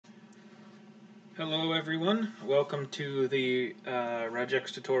Hello everyone, welcome to the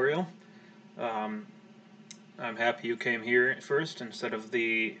Regex tutorial. Um, I'm happy you came here first instead of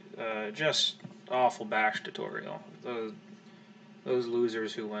the just awful bash tutorial. Those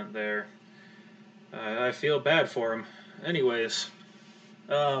losers who went there. I feel bad for them. Anyways,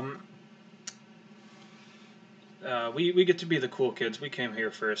 um, we get to be the cool kids. We came here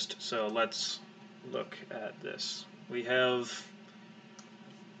first, so let's look at this.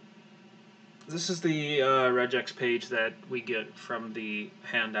 This is the Regex page that we get from the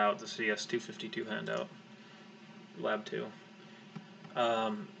handout, the CS252 handout, Lab 2.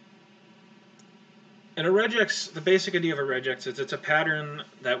 And a regex, the basic idea of a regex is it's a pattern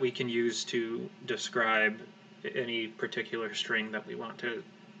that we can use to describe any particular string that we want to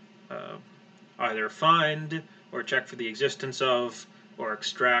either find or check for the existence of or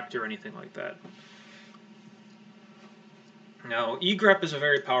extract or anything like that. Now, egrep is a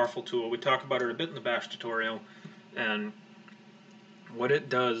very powerful tool. We talk about it a bit in the bash tutorial, and what it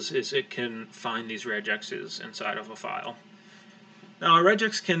does is it can find these regexes inside of a file. Now, a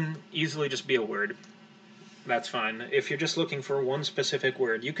regex can easily just be a word. That's fine. If you're just looking for one specific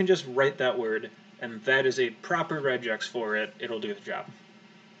word, you can just write that word, and that is a proper regex for it. It'll do the job.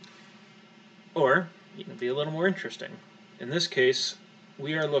 Or, you can be a little more interesting. In this case,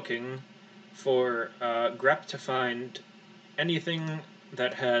 we are looking for grep to find anything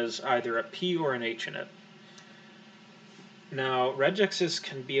that has either a P or an H in it. Now, regexes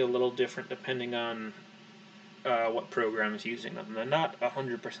can be a little different depending on what program is using them. They're not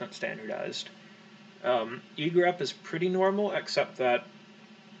 100% standardized. egrep is pretty normal, except that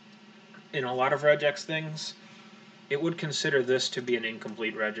in a lot of regex things, it would consider this to be an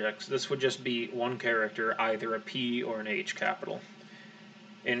incomplete regex. This would just be one character, either a P or an H capital.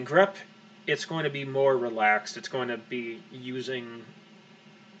 In grep, it's going to be more relaxed. It's going to be using...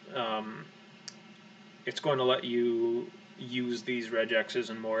 it's going to let you use these regexes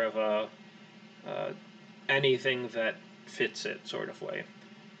in more of a anything that fits it sort of way.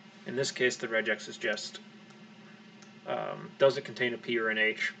 In this case, the regex is just does it contain a P or an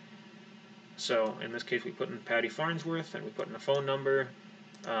H? So in this case, we put in Patty Farnsworth, and we put in a phone number,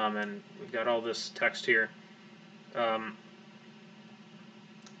 and we've got all this text here.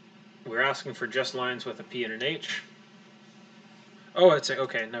 We're asking for just lines with a P and an H. Oh, it's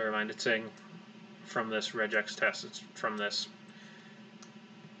okay. Never mind. It's saying from this regex test. It's from this.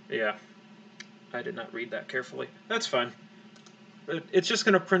 Yeah, I did not read that carefully. That's fine. It's just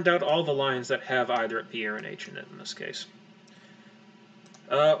going to print out all the lines that have either a P or an H in it in this case.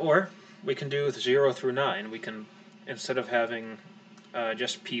 Or we can do 0 through 9. We can, instead of having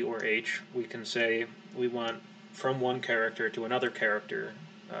just P or H, we can say we want from one character to another character,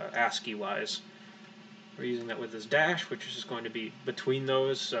 ASCII-wise. We're using that with this dash, which is just going to be between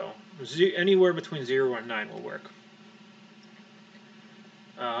those, so anywhere between 0 and 9 will work.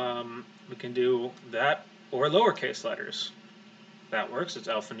 We can do that, or lowercase letters. That works, it's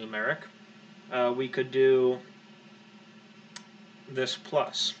alphanumeric. We could do this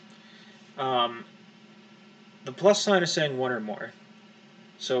plus. The plus sign is saying one or more.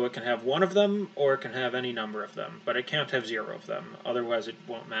 So it can have one of them, or it can have any number of them, but it can't have 0 of them, otherwise it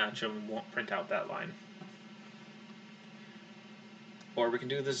won't match and won't print out that line. Or we can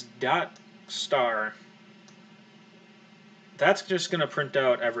do this dot star. That's just going to print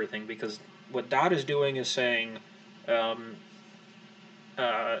out everything, because what dot is doing is saying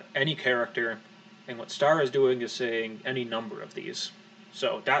any character, and what star is doing is saying any number of these.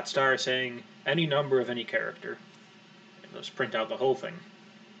 So dot star is saying any number of any character. And let's print out the whole thing.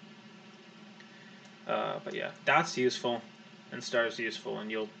 But yeah, dot's useful, and star's useful, and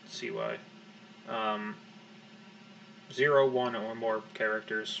you'll see why. 0, 1, or more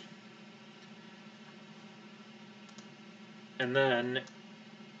characters. And then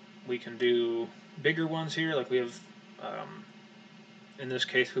we can do bigger ones here, like we have, in this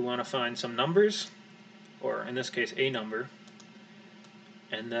case, we want to find some numbers, or in this case, a number,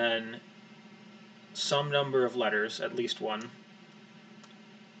 and then some number of letters, at least one,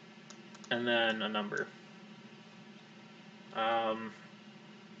 and then a number.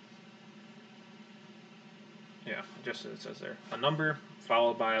 Yeah, just as it says there. A number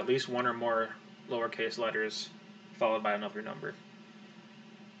followed by at least one or more lowercase letters followed by another number.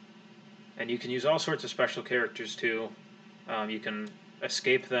 And you can use all sorts of special characters too. You can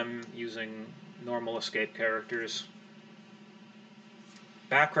escape them using normal escape characters.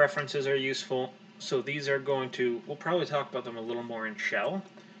 Back references are useful. So these are going to, we'll probably talk about them a little more in shell,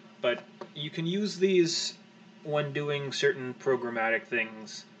 but you can use these when doing certain programmatic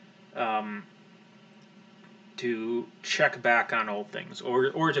things. to check back on old things,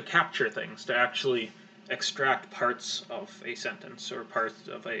 or to capture things, to actually extract parts of a sentence or parts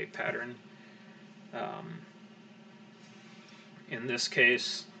of a pattern. In this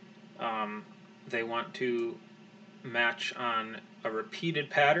case, they want to match on a repeated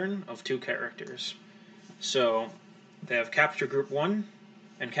pattern of 2 characters. So they have capture group 1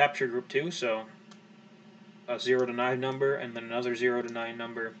 and capture group 2, so a 0 to 9 number and then another 0 to 9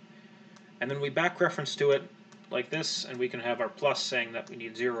 number. And then we back reference to it like this, and we can have our plus saying that we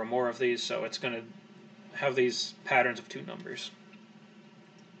need 0 or more of these, so it's going to have these patterns of 2 numbers.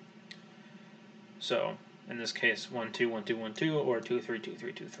 So in this case, 1 2 1 2 1 2 or 2 3 2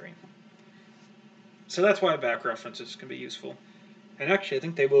 3 2 3. So that's why back references can be useful. And actually, I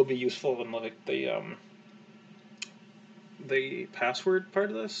think they will be useful in like the password part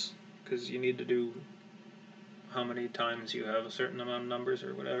of this, because you need to do how many times you have a certain amount of numbers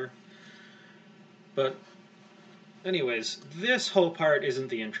or whatever. But anyways, this whole part isn't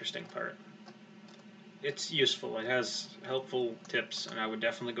the interesting part. It's useful. It has helpful tips, and I would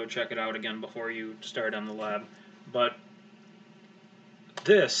definitely go check it out again before you start on the lab. But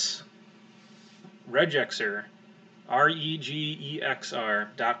this Regexer,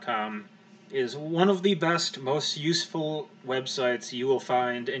 regexr.com, is one of the best, most useful websites you will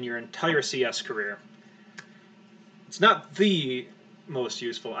find in your entire CS career. It's not the most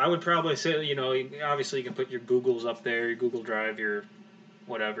useful. I would probably say, you know, obviously you can put your Googles up there, your Google Drive, your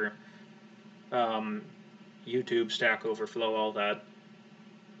whatever, YouTube, Stack Overflow, all that.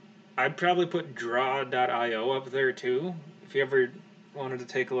 I'd probably put draw.io up there too. If you ever wanted to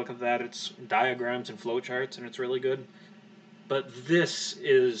take a look at that, it's diagrams and flowcharts, and it's really good. But this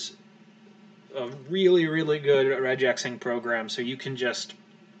is a really, really good regexing program, so you can just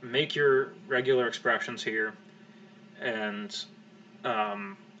make your regular expressions here and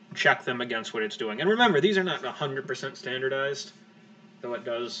check them against what it's doing. And remember, these are not 100% standardized, though it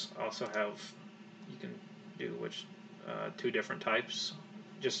does also have, you can do 2 different types.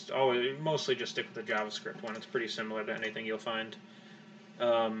 Mostly just stick with the JavaScript one. It's pretty similar to anything you'll find.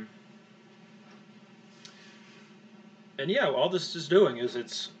 And yeah, all this is doing is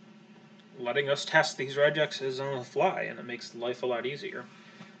it's letting us test these regexes on the fly, and it makes life a lot easier.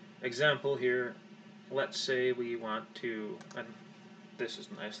 Example here, let's say we want to, and this is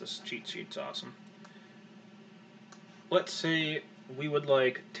nice, this cheat sheet's awesome. Let's say we would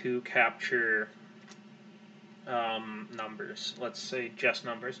like to capture numbers. Let's say just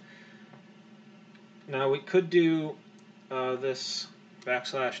numbers. Now we could do this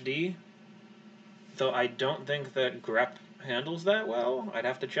 \d, though I don't think that grep handles that well. I'd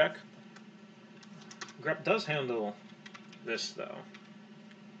have to check. Grep does handle this though.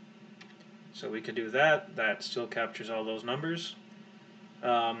 So we could do that. That still captures all those numbers.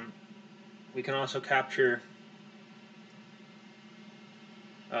 We can also capture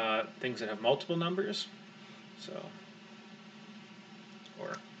things that have multiple numbers. So,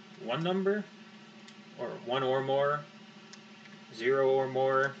 or 1 number, or 1 or more, 0 or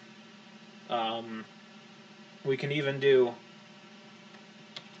more. We can even do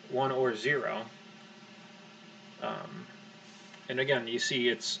 1 or 0. And again, you see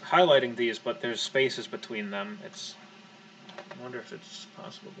it's highlighting these, but there's spaces between them. I wonder if it's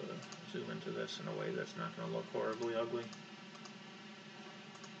possible to zoom into this in a way that's not going to look horribly ugly.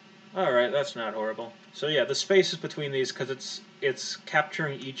 Alright, that's not horrible. So yeah, the spaces between these, because it's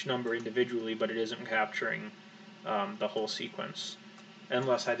capturing each number individually, but it isn't capturing the whole sequence.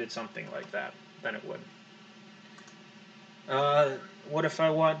 Unless I did something like that, then it would. What if I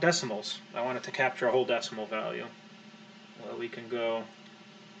want decimals? I want it to capture a whole decimal value. Well, we can go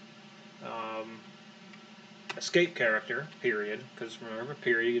escape character, period, because remember,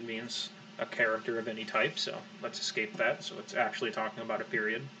 period means a character of any type, so let's escape that, so it's actually talking about a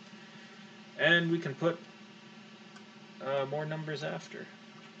period. And we can put more numbers after.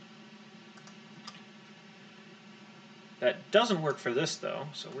 That doesn't work for this, though,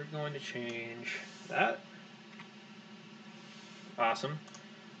 so we're going to change that. Awesome.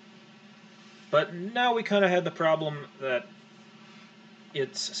 But now we kind of had the problem that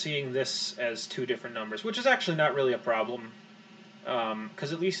it's seeing this as 2 different numbers, which is actually not really a problem,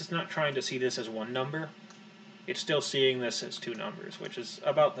 because at least it's not trying to see this as 1 number. It's still seeing this as 2 numbers, which is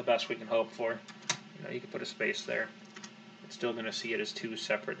about the best we can hope for. You know, you can put a space there. It's still going to see it as 2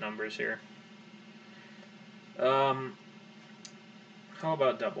 separate numbers here. How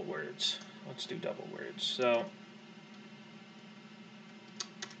about double words? Let's do double words. So,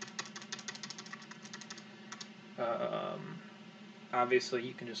 obviously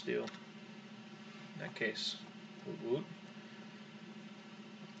you can just do, in that case,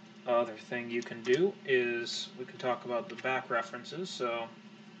 other thing you can do is we can talk about the back references. So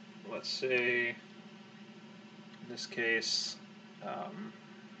let's say in this case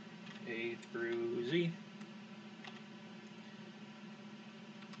A through Z,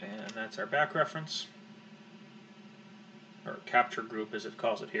 and that's our back reference, or capture group as it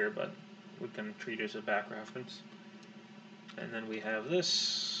calls it here, but we can treat it as a back reference. And then we have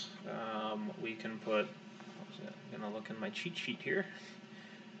this. We can put, I'm going to look in my cheat sheet here.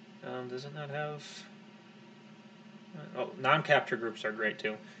 Doesn't that have... Oh, non-capture groups are great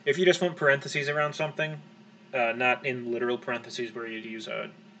too. If you just want parentheses around something, not in literal parentheses where you'd use a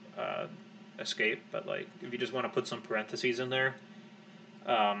escape, but like if you just want to put some parentheses in there,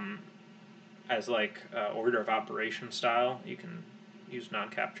 as like order of operation style, you can use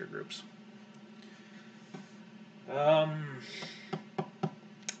non-capture groups. What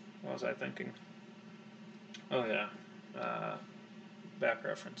was I thinking? Oh yeah, back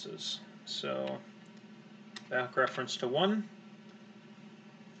references. So back reference to 1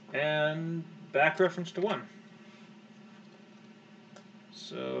 and back reference to 1.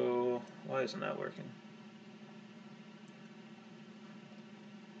 So why isn't that working?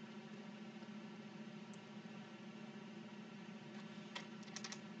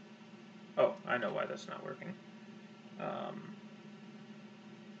 Oh, I know why that's not working.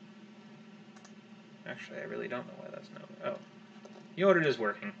 Actually, I really don't know why that's not. Oh, you know what? It is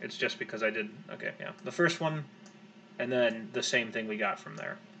working. It's just because I did. Okay, yeah, the first one, and then the same thing we got from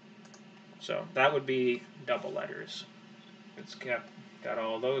there. So that would be double letters. It's got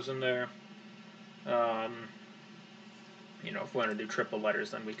all those in there. You know, if we want to do triple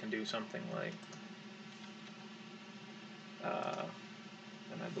letters, then we can do something like,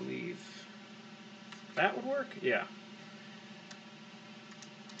 and I believe that would work. Yeah.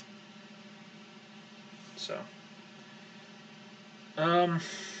 So,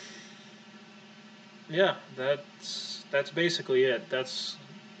 yeah, that's basically it. There's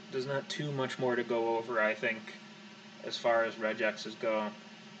not too much more to go over, I think, as far as regexes go.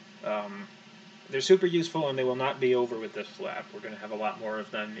 They're super useful, and they will not be over with this lab. We're going to have a lot more of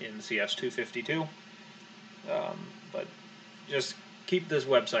them in CS252. But just keep this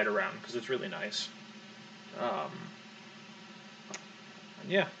website around, because it's really nice.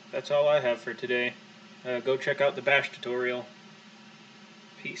 Yeah, that's all I have for today. Go check out the bash tutorial.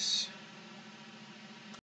 Peace.